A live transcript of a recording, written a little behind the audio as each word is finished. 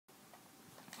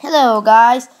Hello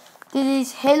guys, this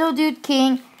is Hello Dude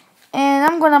King and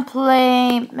I'm gonna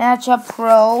play Matchup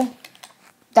Pro.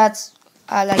 That's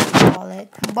I like to call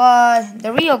it. But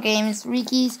the real game is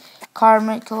Ricky's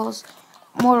Carmichael's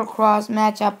Motocross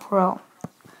Matchup Pro.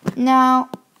 Now,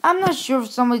 I'm not sure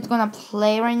if somebody's gonna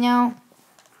play right now.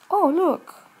 Oh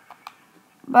look.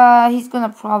 But he's gonna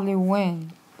probably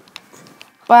win.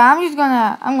 But I'm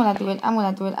gonna do it.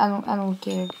 I don't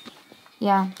care.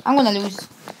 Yeah, I'm gonna lose.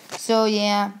 So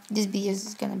yeah, this video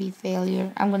is gonna be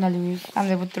failure. I'm gonna lose. I'm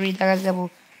level 3, that guy's level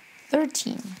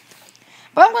 13.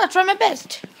 But I'm gonna try my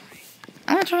best.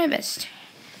 I'm gonna try my best.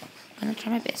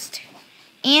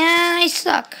 And I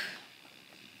suck.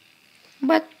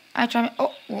 But I try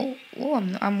my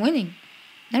I'm winning.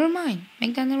 Never mind.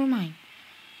 Make that never mind.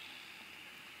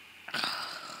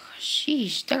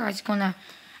 Sheesh, that guy's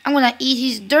I'm gonna eat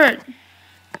his dirt.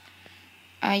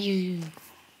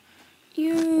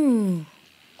 You.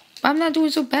 But I'm not doing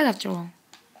so bad after all.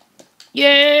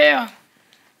 Yeah.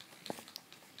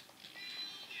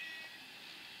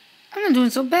 I'm not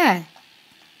doing so bad.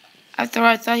 After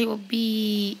I thought he would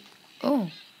be...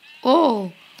 Oh,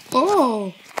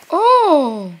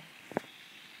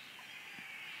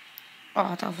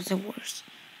 that was the worst.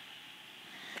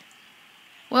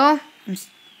 Well,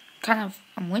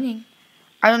 I'm winning.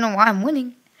 I don't know why I'm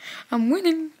winning. I'm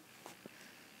winning.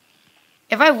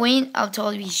 If I win, I'll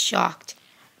totally be shocked.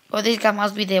 Well, this guy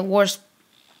must be the worst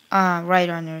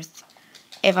rider on earth.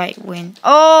 If I win.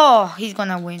 Oh, he's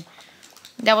gonna win.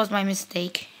 That was my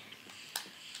mistake.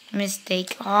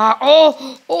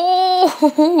 Oh!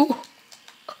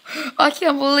 I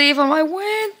can't believe I might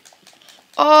win.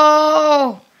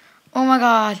 Oh my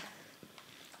god.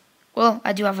 Well,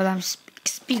 I do have a lot of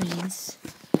experience.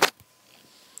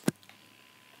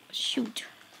 Shoot.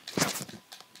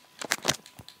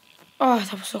 Oh,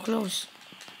 that was so close.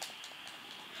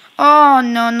 Oh,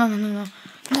 no. No.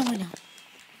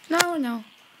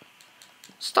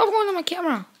 Stop going on my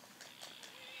camera.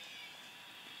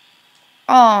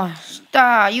 Oh,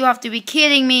 stop. You have to be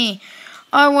kidding me.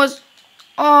 Oh,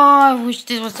 I wish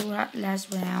this was the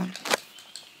last round.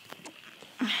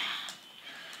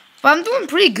 But I'm doing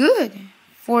pretty good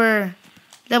for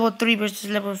level 3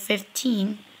 versus level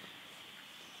 15.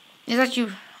 Is that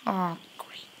you? Oh,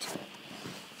 great.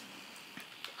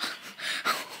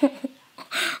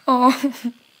 Oh.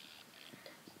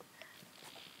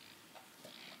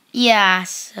 Yeah,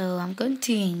 so I'm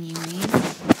continuing.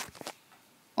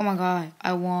 Oh my god,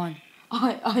 I won.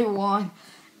 I won.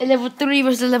 Level 3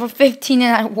 versus level 15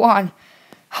 and I won.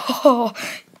 Oh,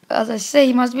 as I say,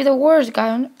 he must be the worst guy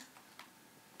on...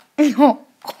 No.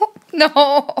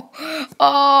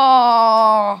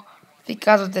 Oh,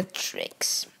 because of the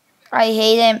tricks. I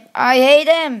hate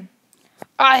him.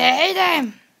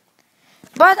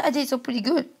 But I did so pretty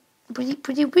good. Pretty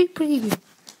good.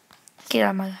 Get out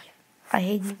of my life. I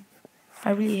hate you. I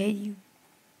really hate you.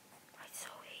 I so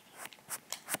hate you.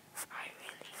 I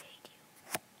really hate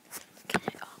you.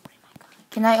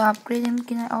 Can I upgrade him?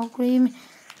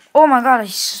 Oh my god, I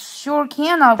sure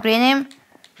can upgrade him.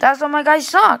 That's why my guy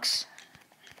sucks.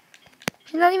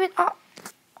 He's not even up.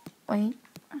 Wait.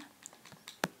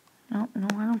 No,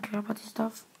 I don't care about this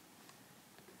stuff.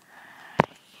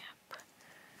 Yep.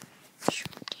 Sure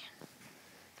can.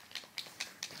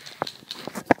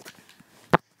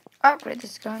 Upgrade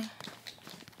this guy.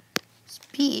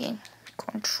 Speed.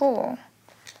 Control.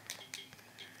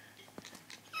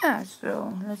 Yeah,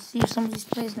 so let's see if somebody's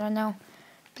plays right now.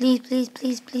 Please.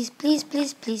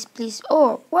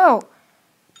 Oh, whoa.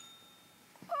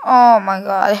 Oh my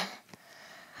god.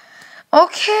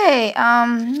 Okay,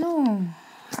 no.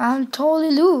 I'm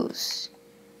totally lose.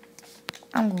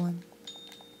 I'm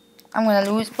gonna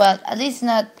lose, but at least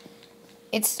not.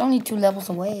 It's only 2 levels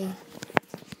away.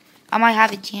 I might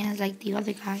have a chance like the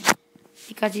other guy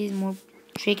because he's more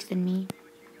tricks than me.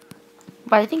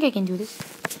 But I think I can do this.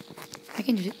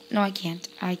 No, I can't.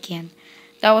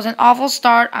 That was an awful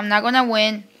start. I'm not gonna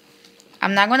win.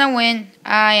 I'm not gonna win.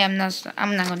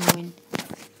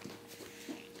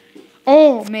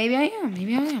 Oh, maybe I am.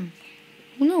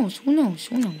 Who knows?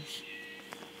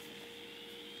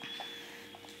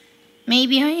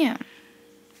 Maybe I am.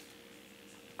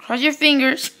 Cross your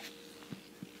fingers.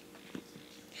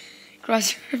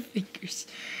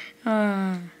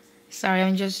 Sorry,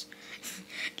 I'm just...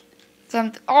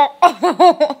 that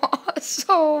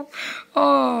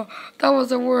was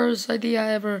the worst idea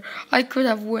ever. I could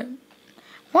have won.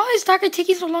 Why is that guy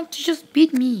taking so long to just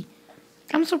beat me?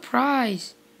 I'm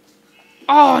surprised.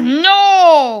 Oh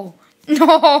no!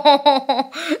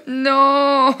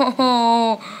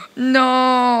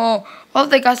 All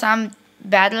the guys I'm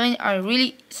battling are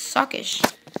really suckish.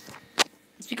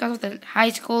 because of the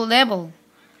high school level.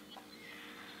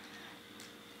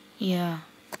 Yeah.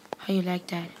 How you like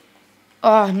that?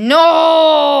 Oh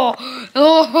no!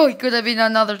 Oh, it could have been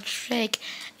another trick.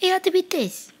 It had to be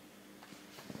this.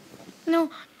 No,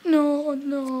 no,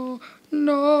 no,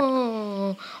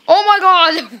 no. Oh my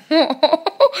god!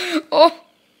 Oh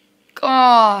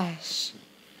gosh.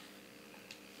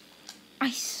 I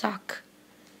suck.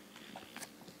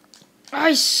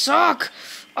 I suck.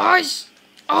 I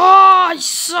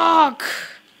suck.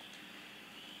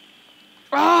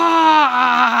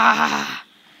 Ah!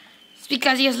 It's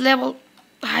because he has level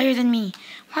higher than me.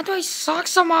 Why do I suck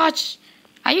so much?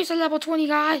 I use a level 20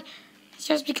 guy. It's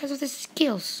just because of the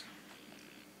skills.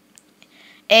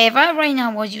 If I right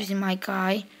now was using my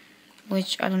guy,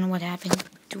 which I don't know what happened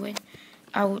to it,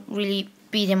 I would really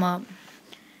beat him up.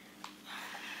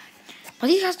 But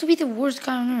he has to be the worst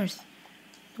guy on earth.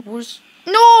 The worst.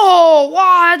 No!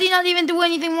 Why? I did not even do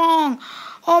anything wrong.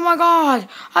 Oh my god.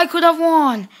 I could have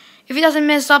won. If he doesn't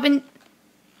mess up in...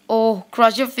 Oh,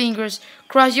 cross your fingers.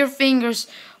 Cross your fingers.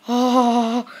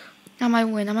 Oh. I might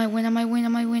win. I might win. I might win. I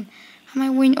might win. I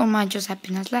might win. Or might just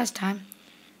happen as last time.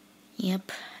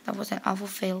 Yep. That was an awful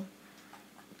fail.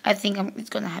 I think it's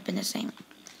gonna happen the same.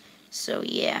 So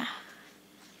yeah.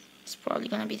 It's probably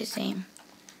gonna be the same.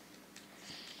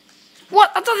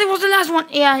 What? I thought it was the last one.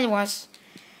 Yeah, it was.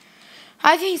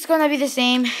 I think it's gonna be the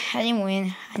same. I didn't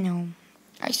win. I know.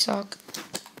 I suck.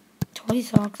 Totally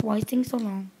sucks. Why is things so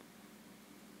long?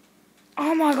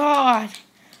 Oh my god.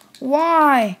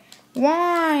 Why?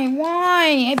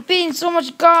 Why? I've beaten so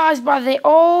much guys, but they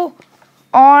all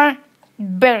are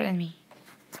better than me.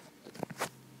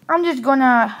 I'm just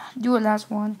gonna do a last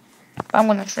one. I'm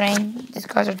gonna train. These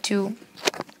guys are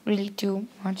really too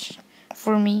much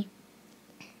for me.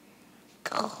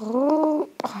 Oh,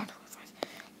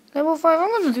 level 5, I'm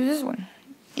gonna do this one.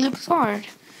 It looks hard.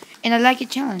 And I like a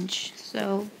challenge.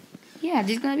 So, yeah,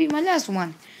 this is gonna be my last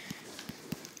one.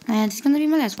 And this is gonna be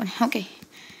my last one. Okay.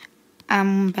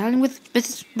 I'm battling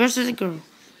versus a girl.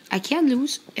 I can't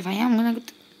lose. If I am, I'm gonna...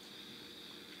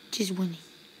 She's winning.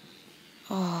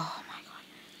 Oh my god.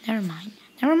 Never mind.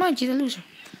 Never mind, she's a loser.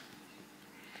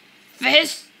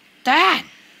 Fist that!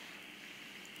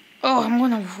 Oh, I'm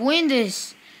gonna win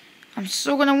this. I'm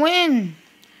so gonna win.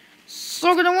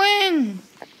 So gonna win.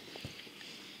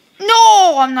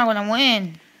 No, I'm not gonna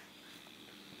win.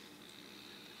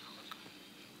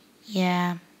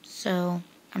 Yeah, so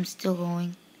I'm still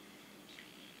going.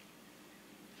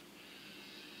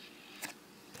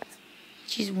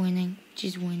 She's winning.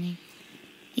 She's winning.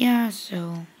 Yeah,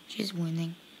 so she's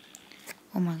winning.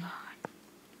 Oh my god.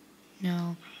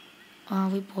 No.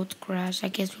 We both crashed. I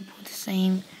guess we both the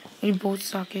same. We both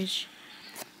suckish.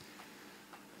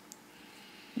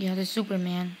 Yeah, the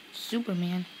Superman.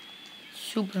 Superman.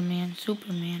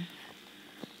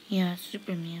 Yeah,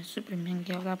 Superman.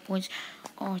 Get all that points.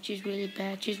 Oh, she's really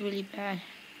bad. She's really bad.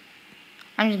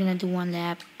 I'm just gonna do one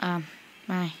lap. I'm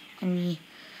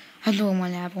doing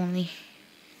one lap only.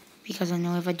 Because I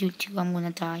know if I do two, I'm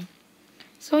gonna die.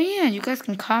 So yeah, you guys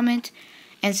can comment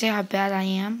and say how bad I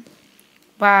am.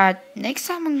 But next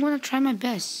time I'm gonna try my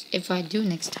best. If I do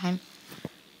next time.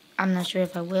 I'm not sure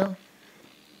if I will.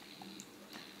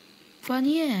 But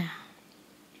yeah.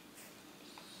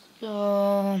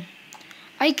 So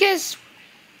I guess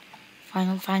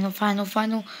final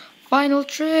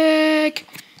trick.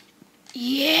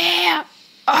 Yeah,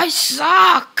 I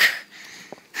suck.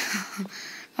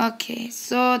 Okay,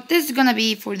 so this is gonna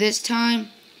be for this time.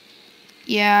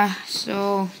 Yeah,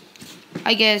 so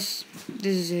I guess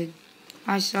this is it.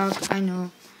 I suck, I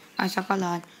know. I suck a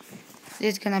lot.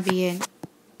 This is gonna be it.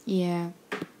 Yeah.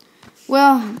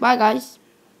 Well, bye guys.